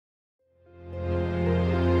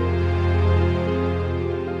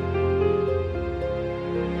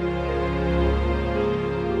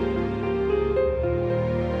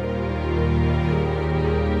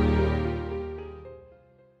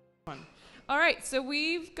right, so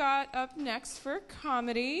we've got up next for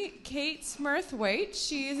comedy, Kate Smurthwaite.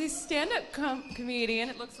 She is a stand-up comedian.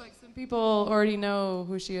 It looks like some people already know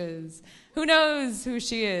who she is. Who knows who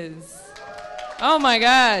she is? Oh my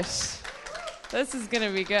gosh. This is going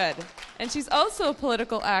to be good. And she's also a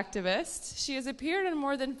political activist. She has appeared on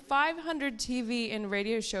more than 500 TV and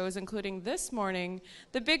radio shows, including This Morning,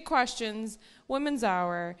 The Big Questions, Women's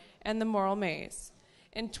Hour, and The Moral Maze.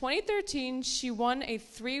 In 2013, she won a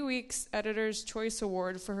 3-week Editor's Choice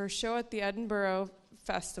Award for her show at the Edinburgh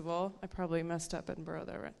Festival. I probably messed up Edinburgh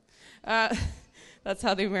there, right? That's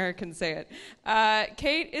how the Americans say it.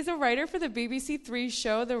 Kate is a writer for the BBC Three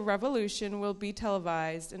show The Revolution Will Be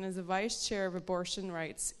Televised and is a vice chair of Abortion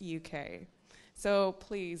Rights UK. So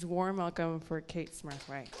please, warm welcome for Kate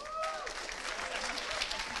Smurthwaite.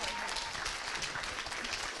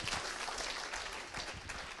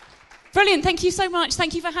 Brilliant, thank you so much.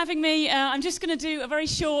 Thank you for having me. I'm just going to do a very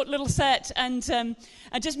short little set and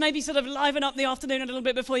just maybe sort of liven up the afternoon a little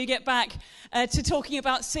bit before you get back to talking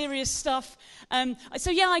about serious stuff. I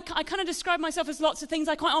kind of describe myself as lots of things.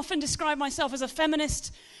 I quite often describe myself as a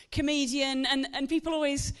feminist comedian, and people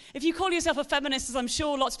always, if you call yourself a feminist, as I'm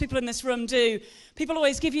sure lots of people in this room do, people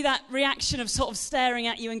always give you that reaction of sort of staring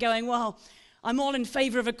at you and going, well, I'm all in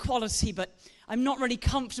favour of equality, but I'm not really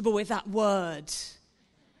comfortable with that word.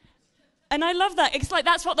 And I love that. It's like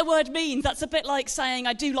that's what the word means. That's a bit like saying,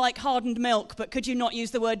 I do like hardened milk, but could you not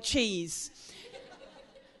use the word cheese?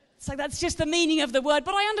 It's like that's just the meaning of the word.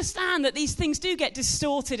 But I understand that these things do get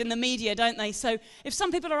distorted in the media, don't they? So if some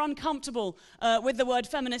people are uncomfortable with the word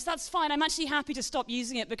feminist, that's fine. I'm actually happy to stop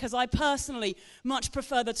using it because I personally much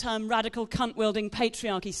prefer the term radical cunt-wielding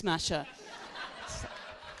patriarchy smasher.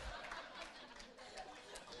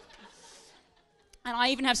 And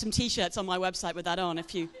I even have some T-shirts on my website with that on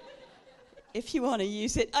if you want to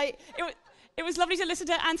use it. It was lovely to listen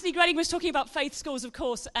to Anthony Grading was talking about faith schools, of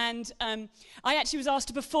course, and I actually was asked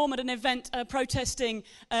to perform at an event protesting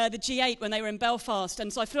the G8 when they were in Belfast,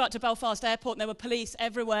 and so I flew out to Belfast Airport and there were police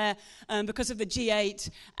everywhere because of the G8,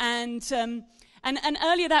 and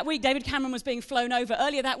earlier that week David Cameron was being flown over.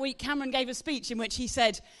 Earlier that week Cameron gave a speech in which he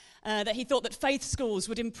said that he thought that faith schools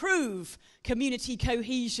would improve community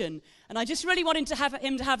cohesion, and I just really wanted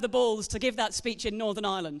him to have the balls to give that speech in Northern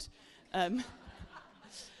Ireland.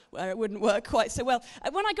 Where it wouldn't work quite so well.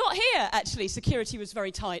 When I got here, actually, security was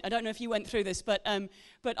very tight. I don't know if you went through this, but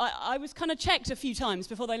I was kind of checked a few times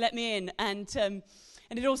before they let me in, and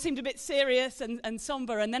it all seemed a bit serious and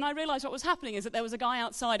somber. And then I realised what was happening is that there was a guy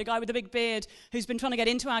outside, a guy with a big beard, who's been trying to get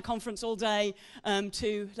into our conference all day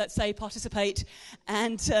to, let's say, participate.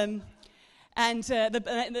 And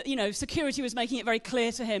security was making it very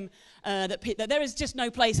clear to him that there is just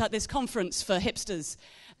no place at this conference for hipsters.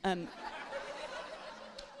 But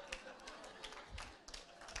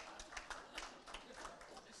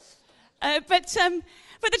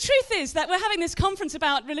the truth is that we're having this conference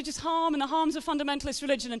about religious harm and the harms of fundamentalist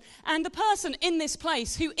religion, and the person in this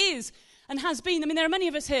place who is and has been, I mean, there are many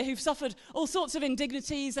of us here who've suffered all sorts of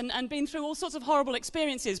indignities and been through all sorts of horrible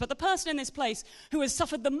experiences, but the person in this place who has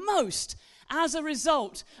suffered the most as a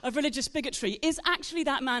result of religious bigotry is actually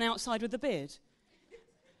that man outside with the beard.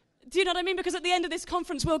 Do you know what I mean? Because at the end of this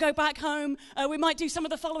conference, we'll go back home. We might do some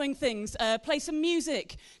of the following things. Play some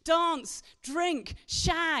music, dance, drink,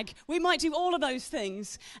 shag. We might do all of those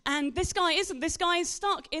things. And this guy isn't. This guy is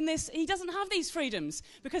stuck in this. He doesn't have these freedoms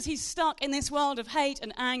because he's stuck in this world of hate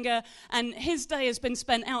and anger. And his day has been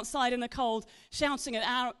spent outside in the cold, shouting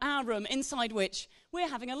at our room, inside which we're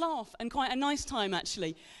having a laugh and quite a nice time,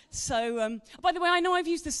 actually. So, by the way, I know I've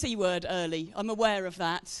used the C word early. I'm aware of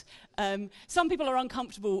that. Some people are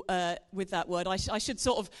uncomfortable with that word. I should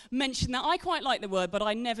sort of mention that. I quite like the word, but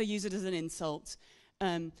I never use it as an insult.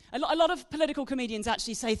 A lot of political comedians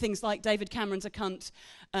actually say things like David Cameron's a cunt,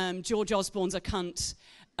 George Osborne's a cunt.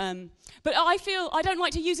 But I don't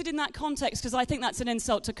like to use it in that context because I think that's an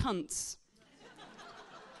insult to cunts.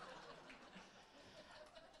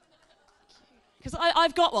 Because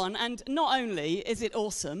I've got one, and not only is it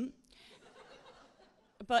awesome,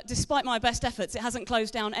 but despite my best efforts, it hasn't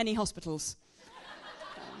closed down any hospitals.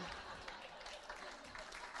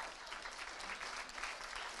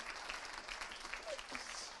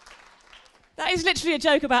 That is literally a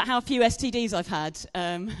joke about how few STDs I've had.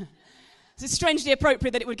 It's strangely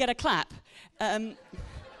appropriate that it would get a clap. Thank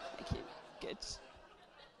you. Good.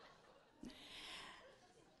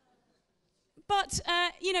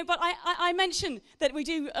 I mentioned that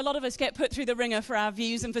a lot of us get put through the ringer for our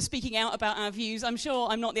views and for speaking out about our views. I'm sure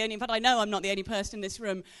I'm not the only, in fact, I know I'm not the only person in this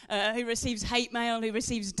room who receives hate mail, who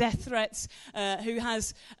receives death threats, who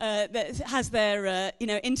has their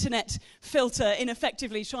internet filter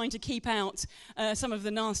ineffectively trying to keep out some of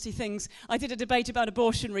the nasty things. I did a debate about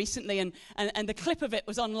abortion recently, and the clip of it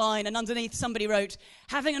was online, and underneath somebody wrote,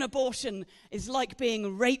 "Having an abortion is like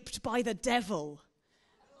being raped by the devil."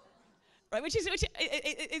 Right,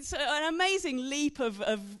 it's an amazing leap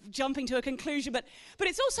of jumping to a conclusion, but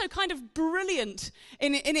it's also kind of brilliant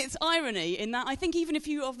in its irony, in that I think even if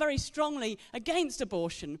you are very strongly against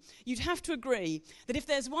abortion, you'd have to agree that if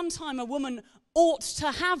there's one time a woman ought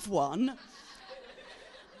to have one,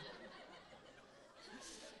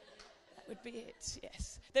 that would be it,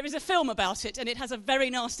 yes. There is a film about it, and it has a very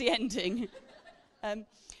nasty ending.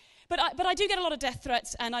 But I do get a lot of death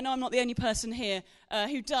threats, and I know I'm not the only person here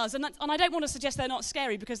who does. And I don't want to suggest they're not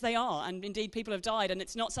scary, because they are. And indeed, people have died, and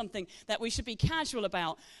it's not something that we should be casual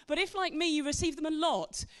about. But if, like me, you receive them a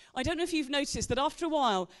lot, I don't know if you've noticed that after a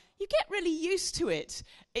while, you get really used to it.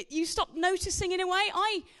 You stop noticing in a way.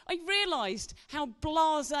 I realised how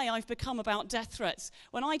blasé I've become about death threats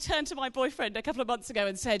when I turned to my boyfriend a couple of months ago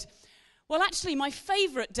and said, well, actually, my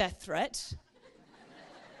favourite death threat...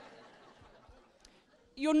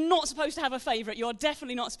 You're not supposed to have a favourite. You're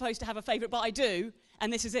definitely not supposed to have a favourite, but I do,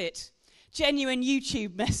 and this is it. Genuine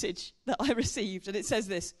YouTube message that I received, and it says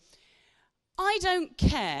this: I don't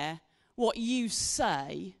care what you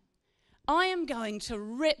say. I am going to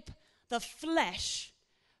rip the flesh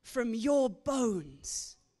from your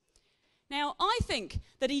bones. Now, I think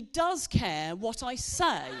that he does care what I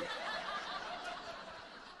say.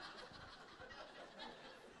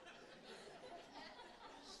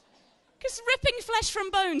 Because ripping flesh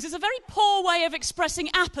from bones is a very poor way of expressing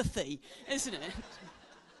apathy, isn't it?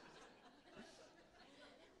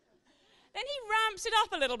 Then he ramps it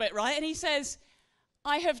up a little bit, right? And he says,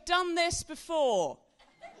 I have done this before.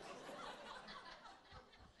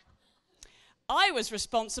 I was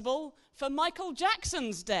responsible for Michael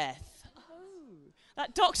Jackson's death. Oh,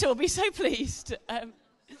 that doctor will be so pleased. And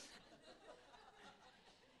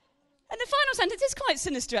the final sentence is quite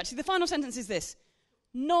sinister, actually. The final sentence is this: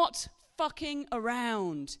 not fucking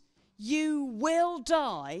around. You will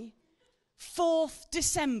die 4th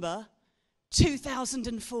December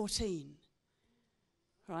 2014.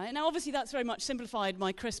 Right? Now, obviously, that's very much simplified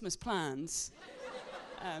my Christmas plans.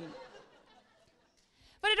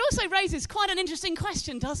 But it also raises quite an interesting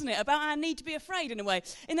question, doesn't it, about our need to be afraid in a way.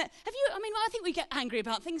 In that, I think we get angry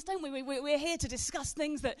about things, don't we? We're here to discuss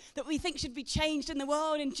things that we think should be changed in the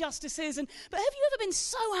world, injustices. But have you ever been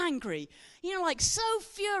so angry, like so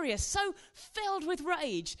furious, so filled with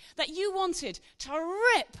rage, that you wanted to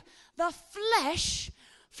rip the flesh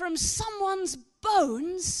from someone's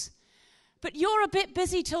bones, but you're a bit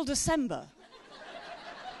busy till December?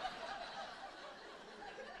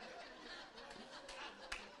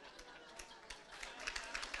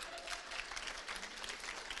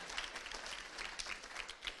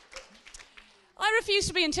 I refuse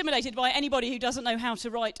to be intimidated by anybody who doesn't know how to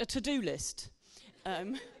write a to-do list.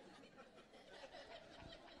 And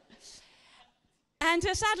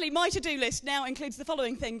sadly, my to-do list now includes the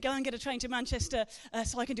following thing: go and get a train to Manchester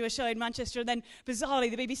so I can do a show in Manchester, and then, bizarrely,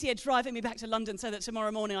 the BBC are driving me back to London so that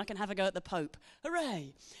tomorrow morning I can have a go at the Pope.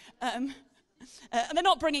 Hooray! And they're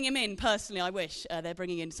not bringing him in, personally, I wish. They're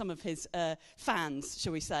bringing in some of his fans,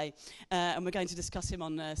 shall we say. And we're going to discuss him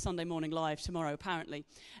on Sunday Morning Live tomorrow, apparently.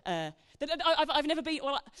 I've never been...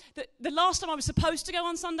 Well, the last time I was supposed to go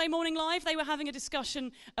on Sunday Morning Live, they were having a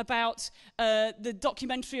discussion about the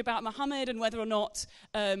documentary about Muhammad and whether or not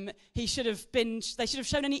they should have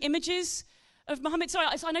shown any images of Muhammad. Sorry,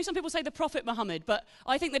 I know some people say the Prophet Muhammad, but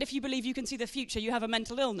I think that if you believe you can see the future, you have a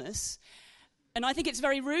mental illness. And I think it's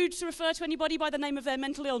very rude to refer to anybody by the name of their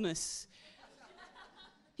mental illness.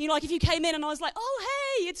 Like if you came in and I was like, oh,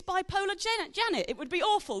 hey, it's bipolar Janet. It would be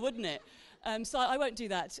awful, wouldn't it? So I won't do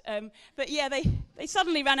that. But yeah, they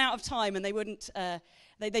suddenly ran out of time, and they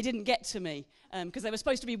didn't get to me because they were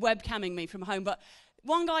supposed to be webcamming me from home. But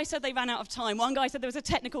one guy said they ran out of time. One guy said there was a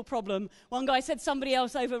technical problem. One guy said somebody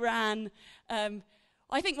else overran.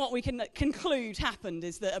 I think what we can conclude happened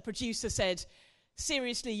is that a producer said,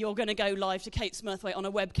 seriously, you're going to go live to Kate Smurthwaite on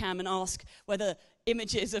a webcam and ask whether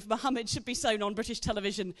images of Muhammad should be shown on British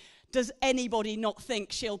television. Does anybody not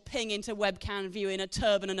think she'll ping into webcam view in a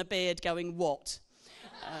turban and a beard going, what?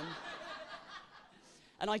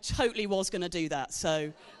 And I totally was going to do that,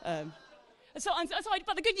 so... but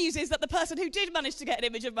the good news is that the person who did manage to get an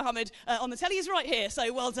image of Muhammad on the telly is right here,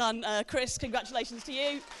 so well done, Chris, congratulations to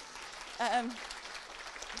you.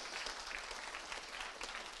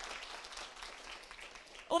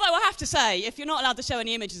 Although I have to say, if you're not allowed to show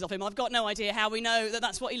any images of him, I've got no idea how we know that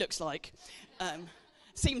that's what he looks like.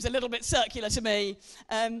 Seems a little bit circular to me.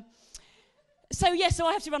 So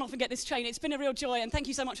I have to run off and get this train. It's been a real joy, and thank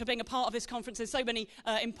you so much for being a part of this conference. There's so many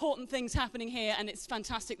important things happening here, and it's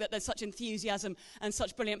fantastic that there's such enthusiasm and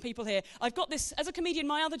such brilliant people here. I've got this, as a comedian,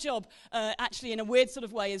 my other job, actually in a weird sort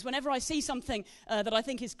of way, is whenever I see something that I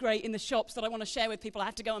think is great in the shops that I want to share with people, I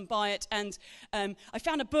have to go and buy it. And I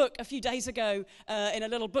found a book a few days ago in a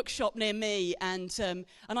little bookshop near me, and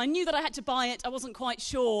I knew that I had to buy it. I wasn't quite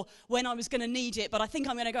sure when I was going to need it, but I think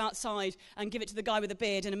I'm going to go outside and give it to the guy with the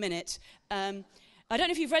beard in a minute. I don't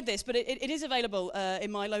know if you've read this, but it is available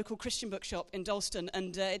in my local Christian bookshop in Dalston,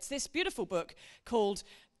 and it's this beautiful book called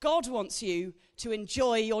God Wants You to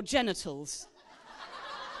Enjoy Your Genitals.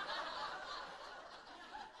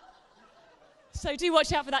 So do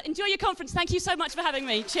watch out for that. Enjoy your conference. Thank you so much for having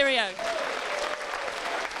me. Cheerio.